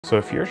So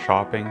if you're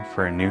shopping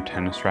for a new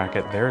tennis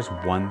racket, there's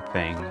one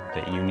thing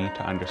that you need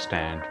to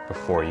understand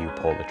before you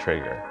pull the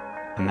trigger,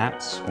 and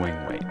that's swing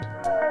weight.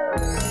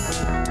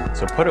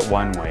 So put it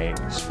one way,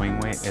 swing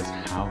weight is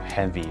how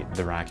heavy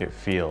the racket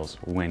feels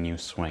when you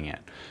swing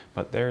it.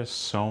 But there's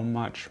so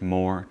much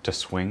more to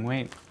swing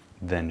weight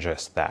than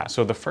just that.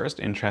 So the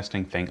first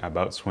interesting thing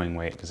about swing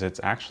weight is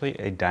it's actually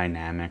a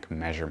dynamic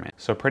measurement.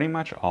 So pretty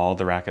much all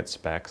the racket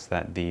specs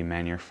that the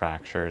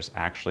manufacturers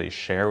actually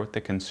share with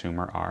the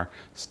consumer are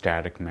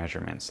static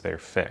measurements. They're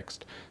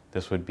fixed.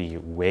 This would be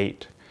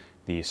weight,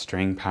 the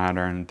string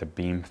pattern, the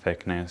beam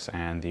thickness,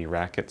 and the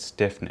racket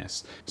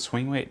stiffness.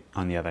 Swing weight,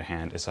 on the other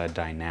hand, is a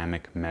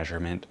dynamic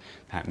measurement.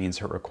 That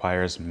means it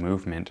requires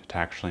movement to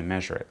actually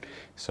measure it.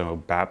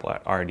 So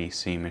Bablat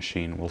RDC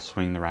machine will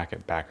swing the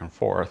racket back and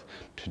forth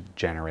to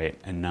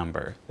generate a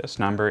number. This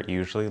number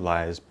usually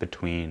lies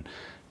between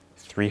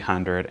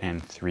 300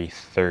 and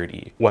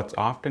 330. What's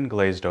often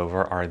glazed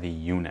over are the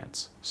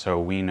units. So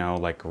we know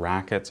like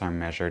rackets are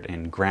measured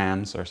in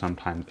grams or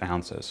sometimes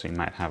ounces. So you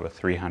might have a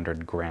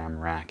 300 gram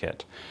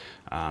racket.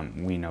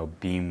 We know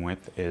beam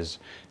width is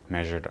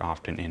measured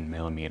often in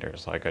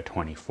millimeters, like a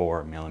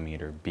 24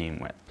 millimeter beam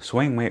width.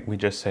 Swing weight, we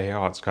just say,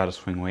 oh, it's got a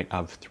swing weight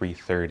of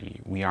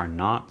 330. We are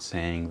not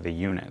saying the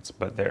units,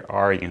 but there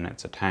are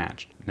units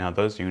attached. Now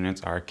those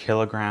units are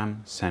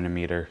kilogram,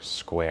 centimeter,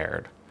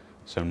 squared.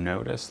 So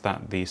notice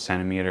that the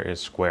centimeter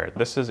is squared.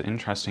 This is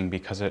interesting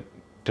because it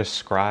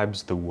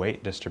describes the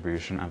weight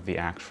distribution of the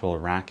actual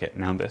racket.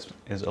 Now this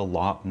is a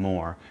lot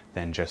more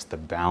than just the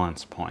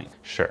balance point.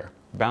 Sure,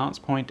 balance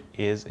point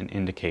is an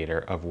indicator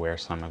of where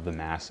some of the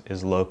mass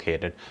is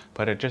located,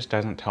 but it just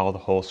doesn't tell the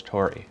whole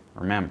story.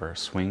 Remember,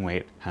 swing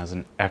weight has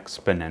an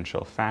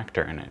exponential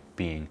factor in it,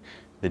 being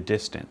the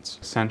distance.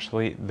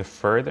 Essentially, the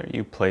further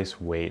you place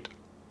weight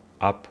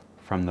up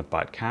from the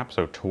butt cap,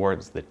 so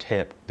towards the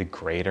tip, the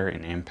greater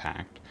an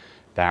impact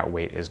that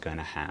weight is going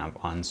to have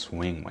on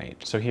swing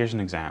weight. So here's an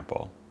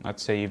example.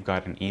 Let's say you've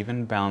got an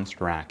even balanced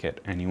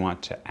racket and you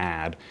want to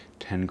add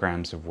 10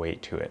 grams of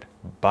weight to it,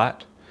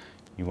 but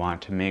you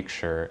want to make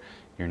sure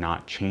you're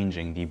not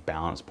changing the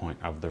balance point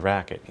of the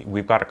racket.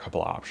 We've got a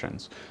couple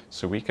options.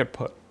 So we could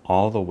put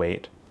all the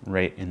weight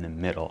right in the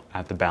middle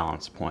at the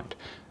balance point.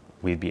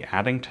 We'd be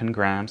adding 10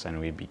 grams and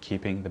we'd be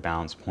keeping the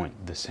balance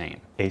point the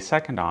same. A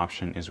second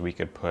option is we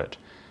could put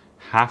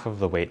half of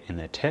the weight in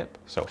the tip,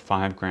 so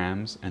 5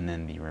 grams, and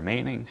then the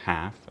remaining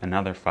half,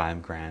 another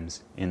 5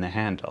 grams, in the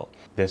handle.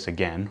 This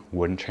again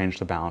wouldn't change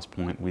the balance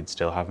point. We'd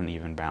still have an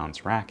even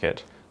balanced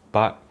racket,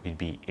 but we'd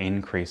be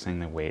increasing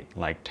the weight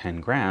like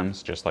 10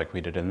 grams, just like we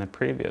did in the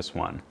previous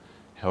one.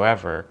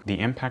 However, the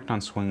impact on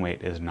swing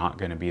weight is not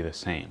going to be the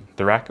same.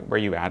 The racket where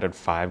you added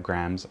 5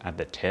 grams at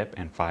the tip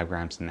and 5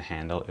 grams in the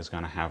handle is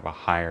going to have a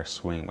higher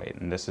swing weight,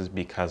 and this is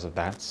because of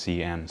that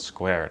cm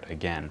squared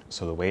again.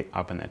 So the weight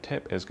up in the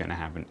tip is going to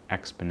have an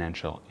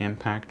exponential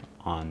impact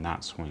on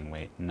that swing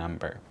weight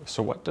number.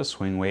 So what does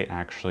swing weight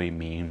actually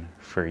mean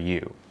for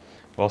you?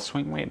 Well,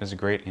 swing weight is a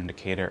great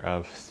indicator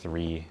of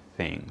 3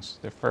 things.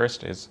 The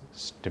first is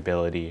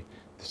stability,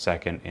 the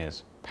second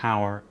is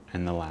power,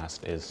 and the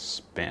last is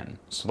spin.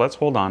 So let's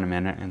hold on a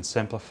minute and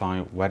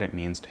simplify what it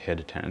means to hit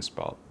a tennis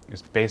ball.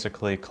 It's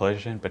basically a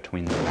collision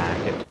between the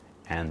racket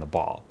and the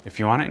ball. If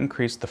you want to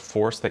increase the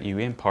force that you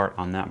impart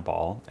on that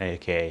ball,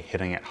 aka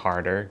hitting it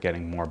harder,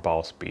 getting more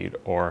ball speed,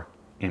 or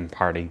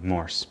imparting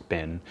more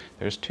spin,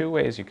 there's 2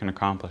 ways you can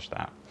accomplish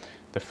that.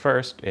 The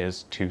first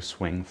is to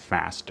swing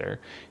faster,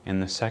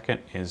 and the second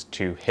is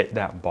to hit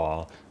that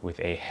ball with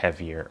a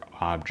heavier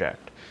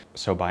object.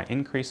 So by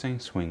increasing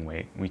swing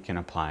weight, we can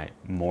apply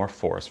more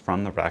force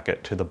from the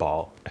racket to the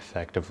ball,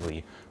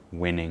 effectively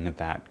winning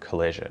that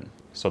collision.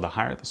 So the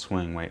higher the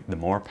swing weight, the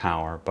more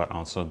power, but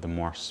also the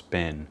more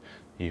spin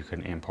you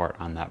can impart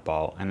on that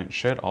ball. And it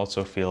should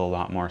also feel a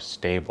lot more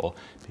stable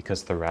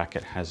because the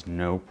racket has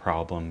no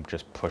problem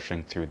just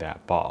pushing through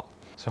that ball.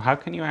 So how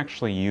can you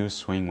actually use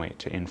swing weight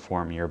to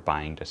inform your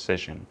buying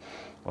decision?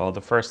 Well,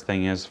 the first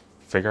thing is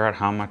figure out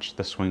how much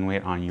the swing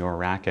weight on your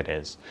racket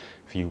is.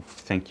 If you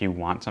think you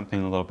want something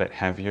a little bit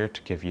heavier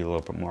to give you a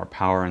little bit more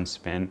power and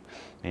spin,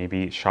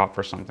 maybe shop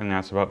for something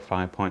that's about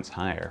 5 points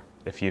higher.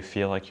 If you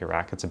feel like your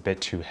racket's a bit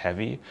too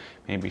heavy,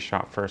 maybe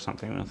shop for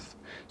something with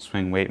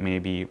swing weight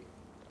maybe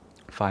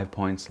 5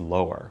 points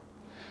lower.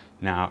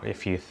 Now,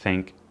 if you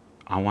think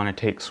I want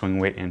to take swing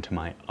weight into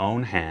my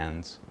own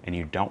hands and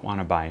you don't want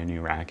to buy a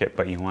new racket,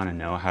 but you want to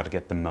know how to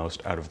get the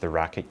most out of the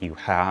racket you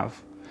have,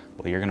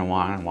 well, you're going to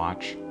want to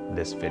watch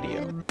this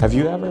video. Have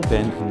you ever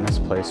been in this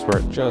place where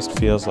it just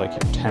feels like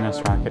your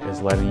tennis racket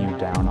is letting you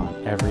down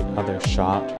on every other shot?